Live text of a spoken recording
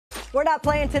We're not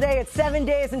playing today. It's 7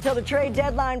 days until the trade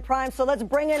deadline, Prime. So let's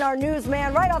bring in our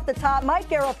newsman right off the top, Mike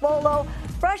Garafolo.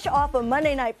 Fresh off of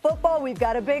Monday Night Football, we've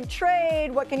got a big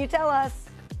trade. What can you tell us?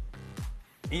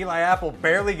 Eli Apple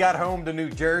barely got home to New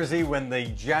Jersey when the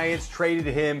Giants traded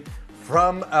him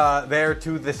from there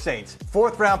to the Saints.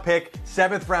 4th round pick,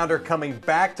 7th rounder coming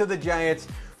back to the Giants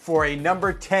for a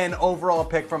number 10 overall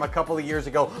pick from a couple of years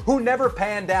ago who never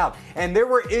panned out. And there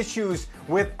were issues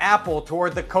with Apple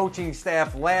toward the coaching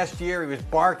staff last year. He was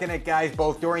barking at guys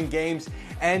both during games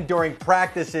and during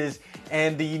practices.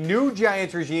 And the new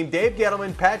Giants regime, Dave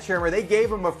Gettleman, Pat Shurmur, they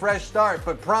gave him a fresh start.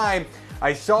 But Prime,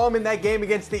 I saw him in that game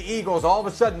against the Eagles. All of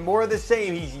a sudden, more of the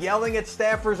same. He's yelling at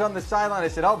staffers on the sideline. I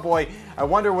said, oh boy, I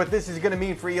wonder what this is going to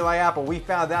mean for Eli Apple. We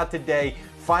found out today.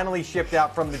 Finally shipped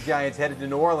out from the Giants, headed to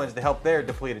New Orleans to help their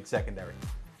depleted secondary.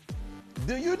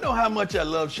 Do you know how much I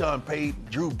love Sean Payton,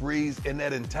 Drew Brees, and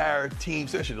that entire team,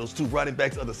 especially those 2 running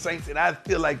backs of the Saints? And I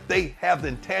feel like they have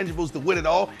the intangibles to win it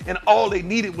all, and all they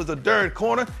needed was a darn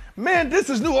corner. Man, this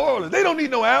is New Orleans. They don't need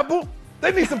no Apple.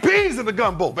 They need some peas in the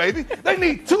gumbo, baby. They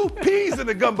need 2 peas in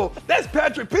the gumbo. That's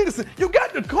Patrick Peterson. You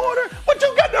got the corner, but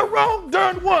you got the wrong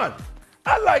darn one.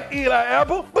 I like Eli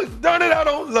Apple, but darn it, I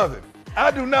don't love him. I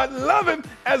do not love him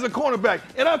as a cornerback.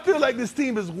 And I feel like this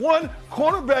team is 1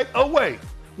 cornerback away,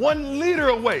 1 leader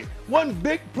away, 1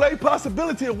 big play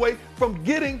possibility away from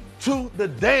getting to the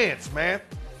dance, man.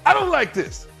 I don't like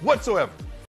this whatsoever.